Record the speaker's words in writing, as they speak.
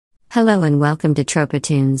Hello and welcome to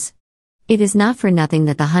Tropatoons. It is not for nothing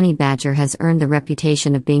that the honey badger has earned the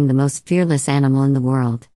reputation of being the most fearless animal in the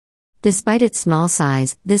world. Despite its small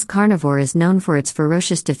size, this carnivore is known for its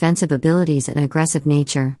ferocious defensive abilities and aggressive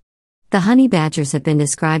nature. The honey badgers have been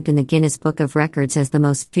described in the Guinness Book of Records as the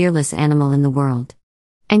most fearless animal in the world,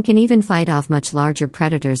 and can even fight off much larger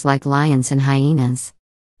predators like lions and hyenas.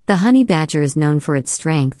 The honey badger is known for its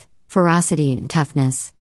strength, ferocity, and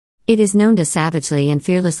toughness. It is known to savagely and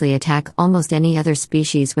fearlessly attack almost any other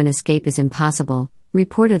species when escape is impossible,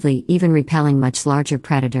 reportedly even repelling much larger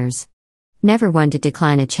predators. Never one to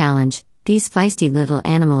decline a challenge, these feisty little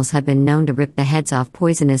animals have been known to rip the heads off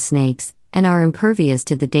poisonous snakes, and are impervious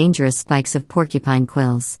to the dangerous spikes of porcupine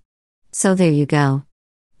quills. So there you go.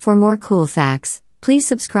 For more cool facts, please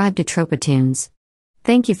subscribe to Tropatoons.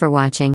 Thank you for watching.